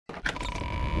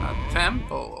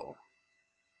Temple.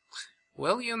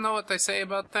 Well, you know what I say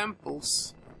about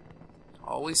temples.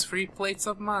 Always free plates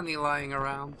of money lying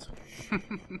around.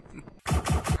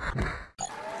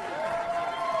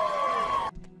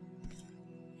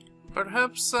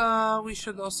 Perhaps we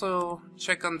should also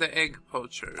check on the egg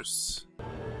poachers.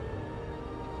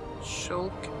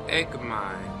 Shulk egg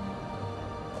mine.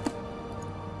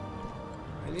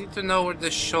 I need to know where the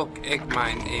Shulk egg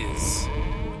mine is.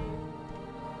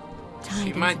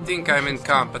 She might think I'm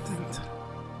incompetent.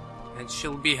 And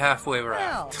she'll be halfway right.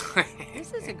 Well,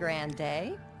 this is a grand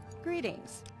day.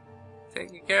 Greetings.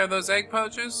 Taking care of those egg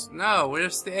poachers? No,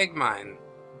 where's the egg mine?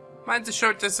 Mine's a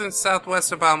short distance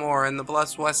southwest of Balmora in the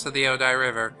bluffs west of the Odai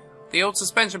River. The old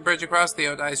suspension bridge across the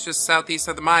Odai is just southeast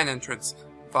of the mine entrance.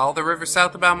 Follow the river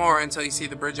south of Balmora until you see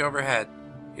the bridge overhead.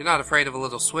 You're not afraid of a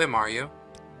little swim, are you?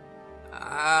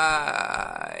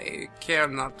 I care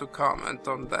not to comment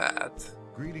on that.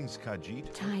 Greetings,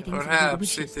 Khajit.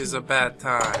 Perhaps it is a bad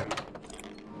time.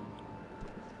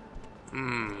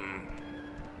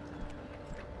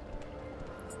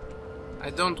 I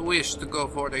don't wish to go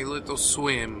for a little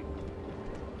swim.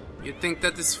 You think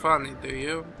that is funny, do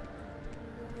you?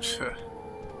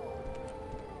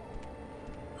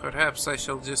 Perhaps I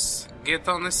shall just get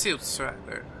on a Silt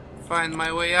strider, find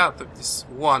my way out of this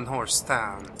one-horse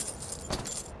town.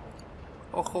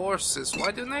 Oh, horses.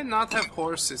 Why do they not have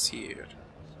horses here?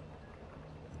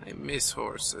 I miss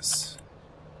horses.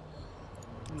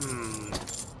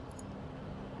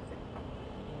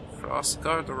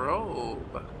 Frostguard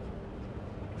robe.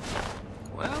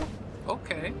 Well,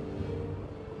 okay.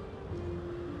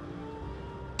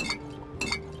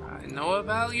 I know a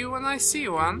value when I see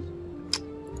one.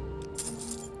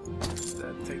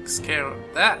 That takes care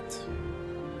of that.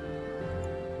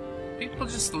 People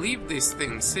just leave these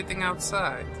things sitting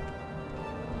outside.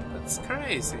 That's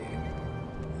crazy.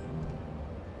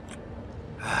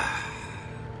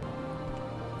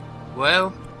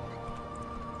 Well,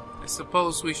 I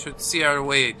suppose we should see our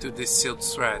way to this Silt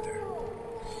strider.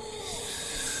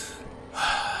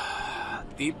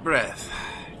 Deep breath.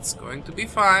 It's going to be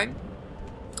fine.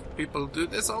 People do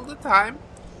this all the time.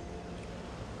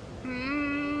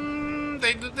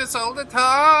 They do this all the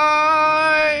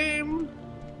time.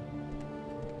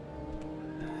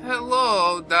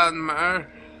 Hello, Dunmer.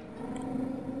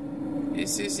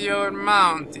 This is your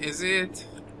mount, is it?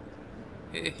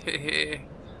 Hehehe.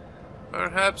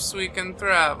 Perhaps we can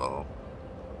travel.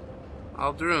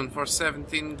 Ald'ruhn for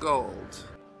 17 gold.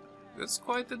 That's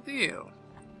quite a deal.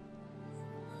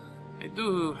 I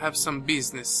do have some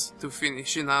business to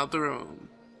finish in Ald'ruhn.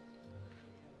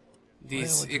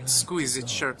 These exquisite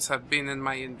shirts have been in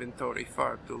my inventory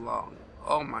far too long.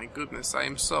 Oh my goodness, I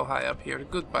am so high up here.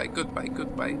 Goodbye, goodbye,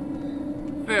 goodbye.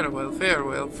 Farewell,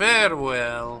 farewell,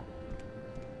 farewell.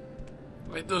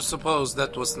 I do suppose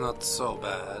that was not so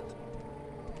bad.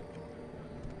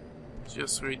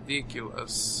 Just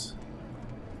ridiculous.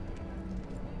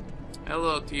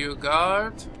 Hello to you,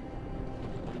 guard.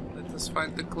 Let us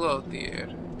find the clothier.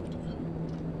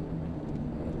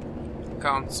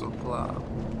 Council Club.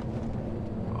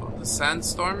 Oh, the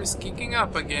sandstorm is kicking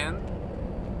up again.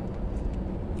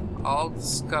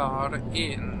 Ald'ruhn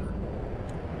Inn.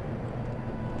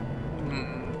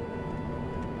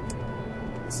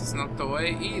 This is not the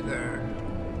way either.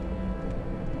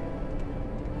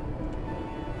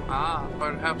 Ah,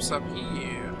 perhaps up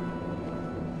here.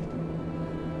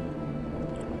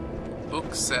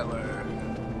 Bookseller.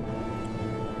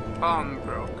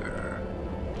 Pawnbroker.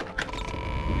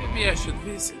 Maybe I should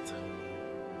visit.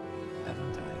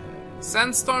 Haven't I?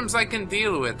 Sandstorms I can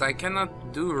deal with. I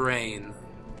cannot do rain.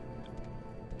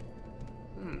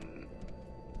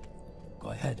 Go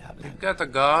ahead, Abby. We've got a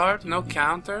guard, no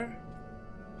counter.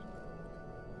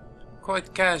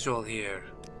 Quite casual here.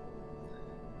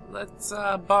 Let's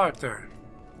barter.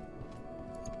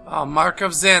 Oh, Mark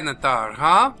of Xanathar,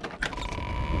 huh?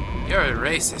 You're a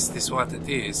racist, is what it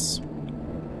is.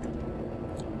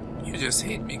 You just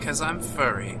hate me because I'm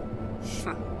furry.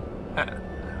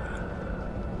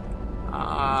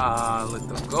 Ah,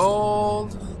 little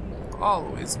gold.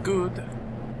 Always good.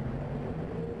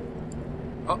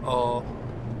 Uh-oh.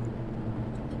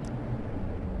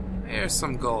 Here's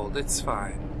some gold, it's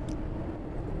fine.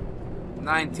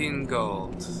 19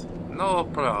 gold. No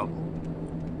problem.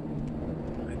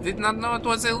 I did not know it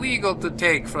was illegal to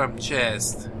take from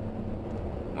chest.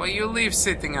 Well, you leave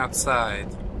sitting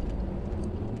outside.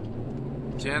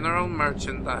 General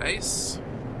merchandise.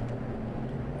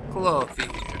 Clothier.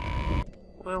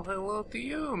 Well, hello to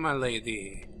you, my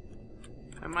lady.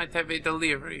 I might have a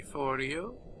delivery for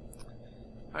you.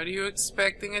 Are you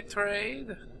expecting a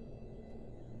trade?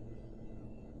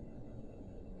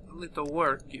 little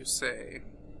work, you say?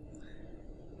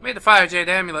 Made a fire jade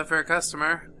amulet for a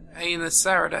customer, Aenis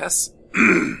Saradas.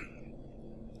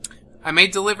 I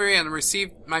made delivery and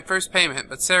received my first payment,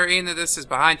 but Sir Enidus is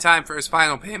behind time for his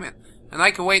final payment, and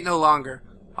I can wait no longer.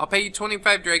 I'll pay you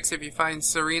 25 drakes if you find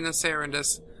Serena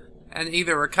Serendus, and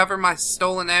either recover my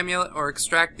stolen amulet or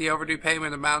extract the overdue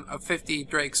payment amount of 50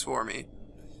 drakes for me.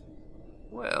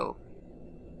 Well,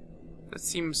 that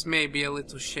seems maybe a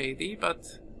little shady,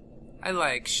 but I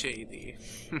like shady.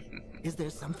 Is there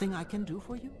something I can do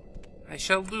for you? I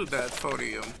shall do that for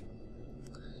you.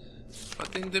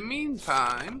 But in the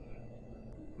meantime,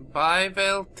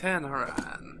 Byvel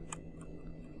Tenaran,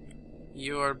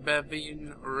 your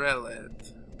Bevin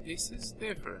Relet. This is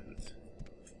different.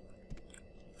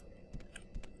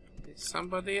 Is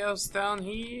somebody else down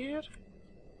here?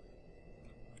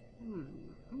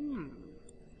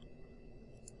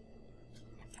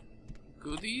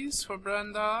 Goodies for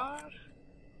Bran'dar?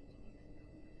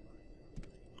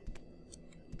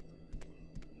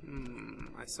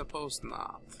 I suppose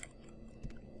not.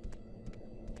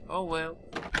 Oh well.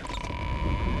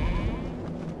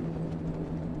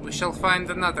 We shall find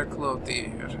another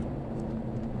clothier.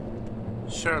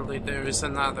 Surely there is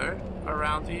another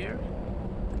around here.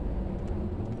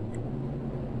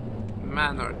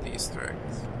 Manor District.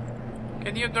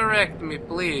 Can you direct me,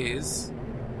 please?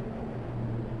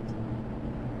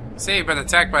 Say you've been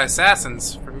attacked by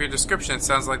assassins. From your description, it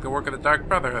sounds like the work of the Dark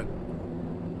Brotherhood.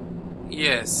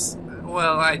 Yes.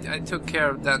 Well, I took care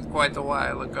of that quite a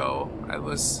while ago. I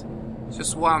was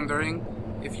just wondering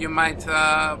if you might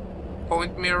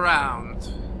point me around.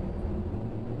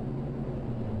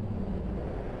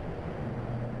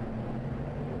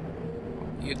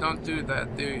 You don't do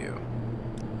that, do you?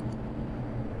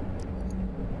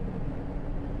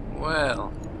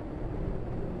 Well,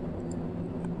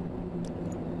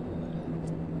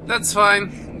 that's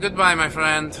fine. Goodbye, my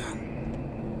friend.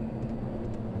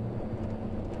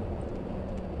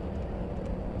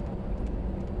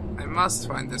 I must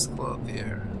find this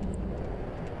clothier.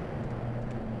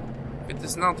 If it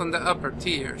is not on the upper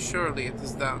tier, surely it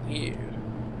is down here.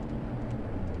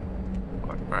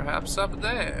 Or perhaps up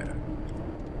there.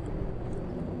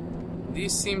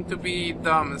 These seem to be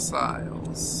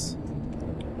domiciles.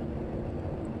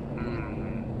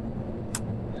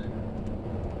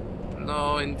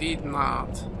 No, indeed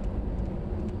not.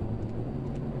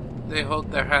 They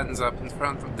hold their hands up in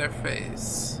front of their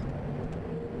face.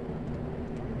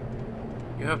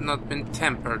 You have not been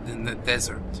tempered in the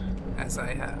desert, as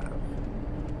I have.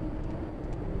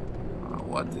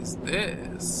 What is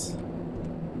this?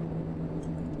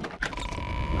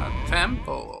 A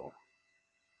temple.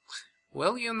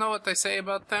 Well, you know what I say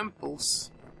about temples.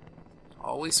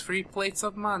 Always free plates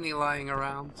of money lying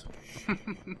around.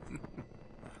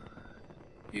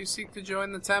 You seek to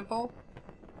join the temple?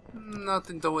 Not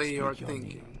in the way you're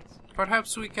thinking.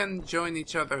 Perhaps we can join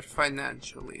each other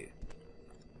financially,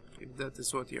 if that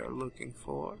is what you are looking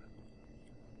for.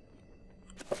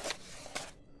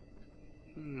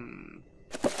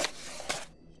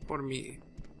 For me.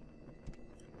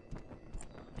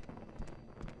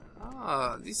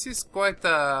 Ah, this is quite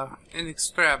an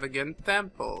extravagant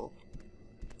temple.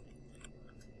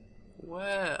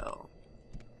 Well.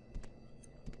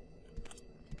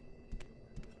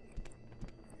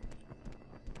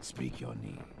 Speak your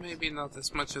need. Maybe not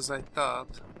as much as I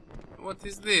thought. What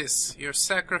is this? Your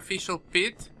sacrificial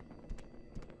pit?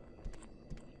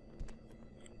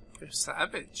 You're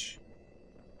savage.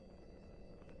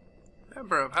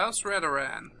 Member of House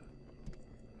Redoran.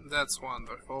 That's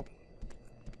wonderful.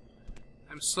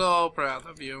 I'm so proud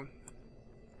of you.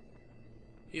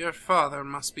 Your father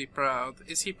must be proud.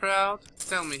 Is he proud?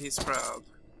 Tell me he's proud.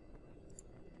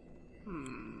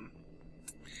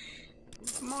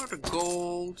 More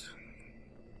gold.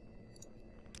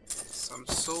 Some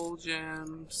soul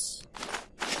gems.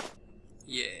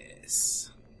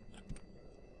 Yes.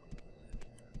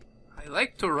 I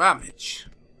like to rummage.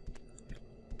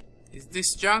 Is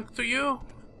this junk to you?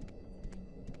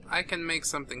 I can make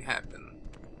something happen.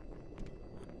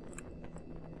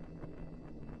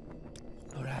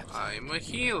 Perhaps I'm a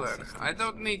healer. I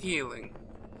don't need healing.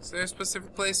 Is there a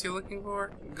specific place you're looking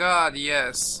for? God,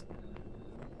 yes.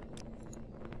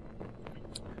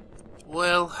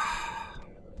 Well,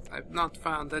 I've not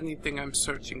found anything I'm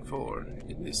searching for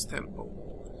in this temple.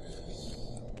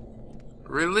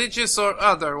 Religious or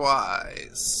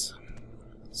otherwise.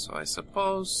 So I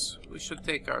suppose we should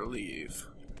take our leave.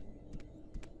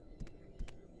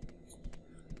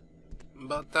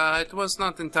 But it was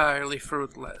not entirely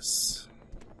fruitless.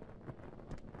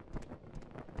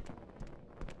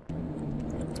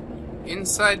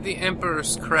 Inside the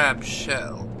Emperor's crab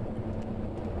shell,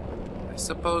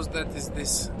 suppose that is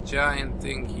this giant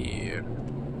thing here.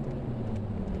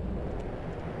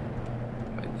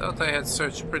 I thought I had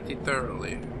searched pretty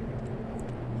thoroughly,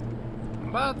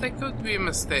 but I could be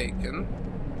mistaken.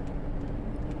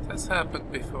 It has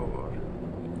happened before.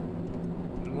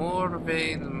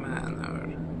 Morrowind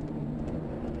Manor.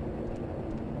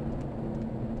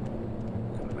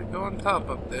 Can I go on top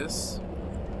of this?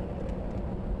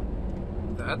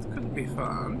 That could be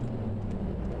fun.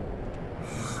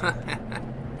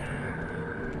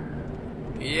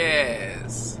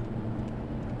 Yes.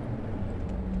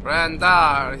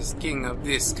 Bran'dar is king of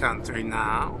this country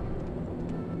now.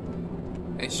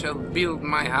 I shall build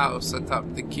my house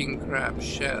atop the king crab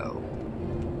shell.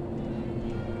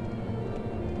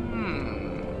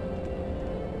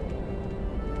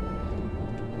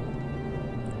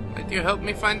 Might you help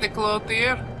me find the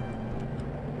clothier?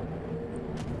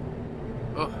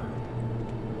 Oh.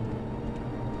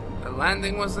 The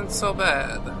landing wasn't so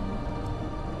bad.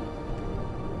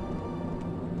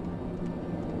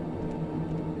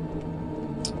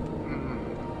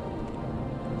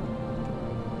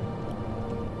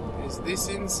 Is this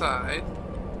inside?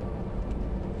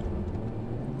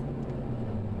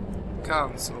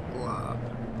 Council Club.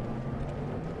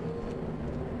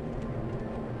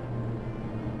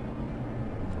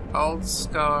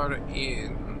 Ald'ruhn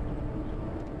Inn.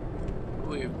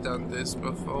 We've done this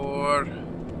before.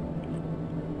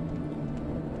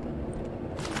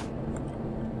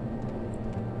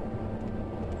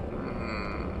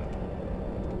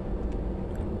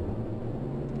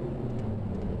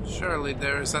 Surely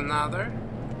there is another.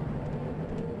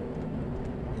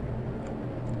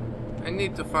 I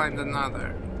need to find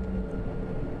another.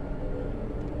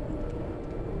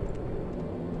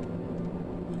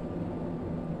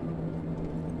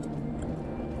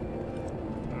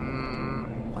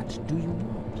 What do you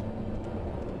want?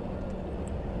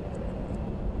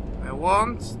 I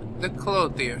want the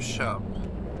clothier shop,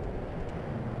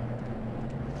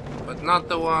 but not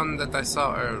the one that I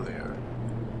saw earlier.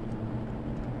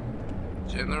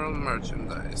 General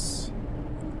merchandise.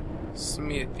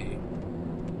 Smithy.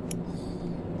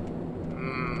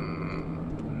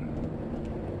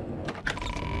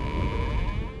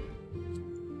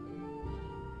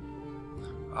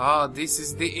 Ah, this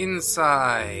is the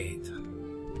inside.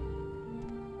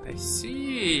 I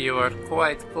see, you are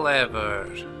quite clever.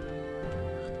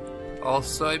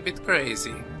 Also a bit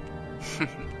crazy.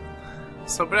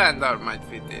 So Bran'dar might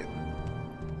fit in.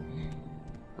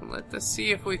 Let us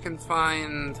see if we can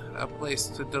find a place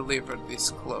to deliver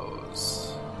these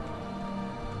clothes.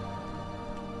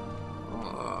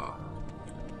 Oh,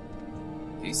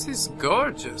 this is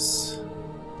gorgeous.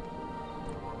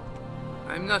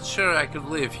 I'm not sure I could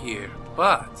live here,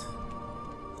 but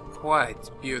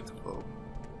quite beautiful.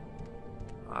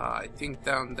 I think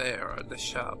down there are the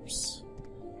shops.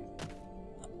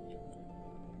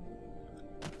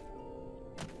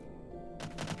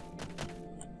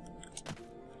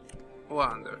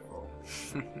 Wonderful.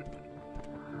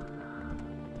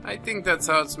 I think that's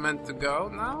how it's meant to go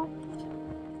now.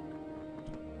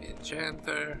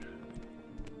 Enchanter.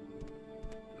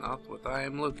 Not what I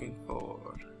am looking for.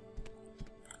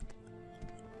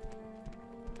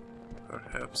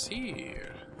 Perhaps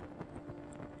here.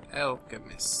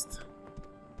 Alchemist.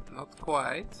 Not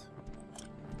quite.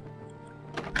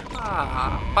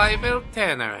 Ah,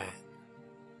 Pt13.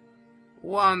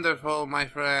 Wonderful, my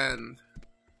friend.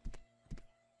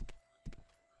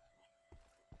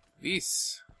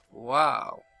 This.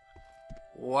 Wow.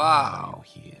 Wow.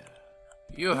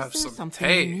 You have some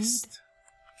taste.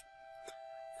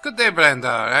 Good day,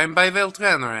 Bran'dar. I'm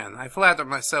Pt13. I flatter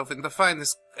myself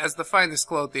as the finest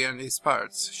clothier in these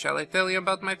parts. Shall I tell you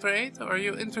about my trade, or are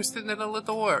you interested in a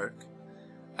little work?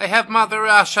 I have Mother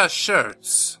Rasha's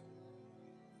shirts.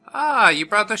 Ah, you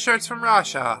brought the shirts from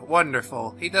Rasha.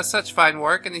 Wonderful. He does such fine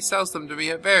work, and he sells them to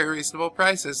me at very reasonable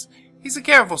prices. He's a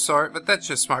careful sort, but that's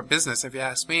just smart business if you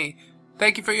ask me.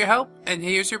 Thank you for your help, and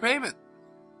here's your payment.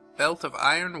 Belt of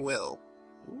Iron Will.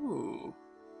 Ooh.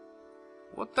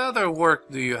 What other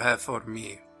work do you have for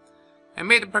me? I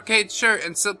made a brocade shirt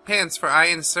and silk pants for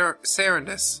Ian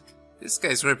Serendis. This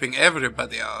guy's ripping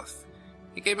everybody off.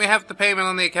 He gave me half the payment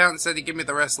on the account and said he'd give me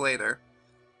the rest later.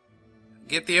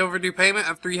 Get the overdue payment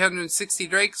of 360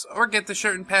 drakes, or get the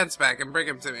shirt and pants back and bring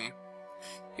them to me.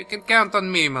 You can count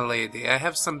on me, my lady. I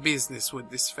have some business with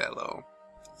this fellow.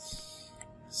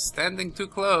 Standing too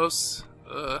close.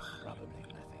 Ugh.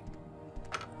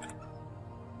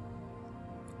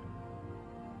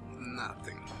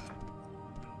 Nothing.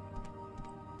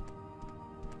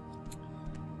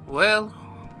 Well,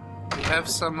 we have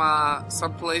some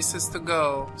places to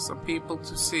go, some people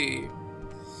to see.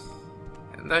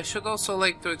 And I should also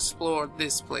like to explore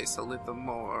this place a little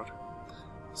more.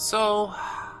 So,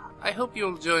 I hope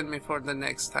you'll join me for the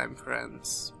next time,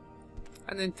 friends.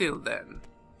 And until then,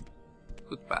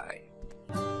 goodbye.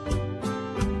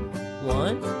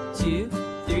 1, 2,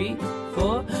 3,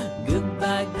 4.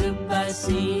 Goodbye, goodbye,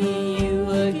 see you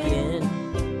again.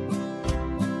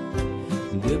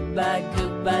 Goodbye,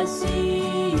 goodbye, see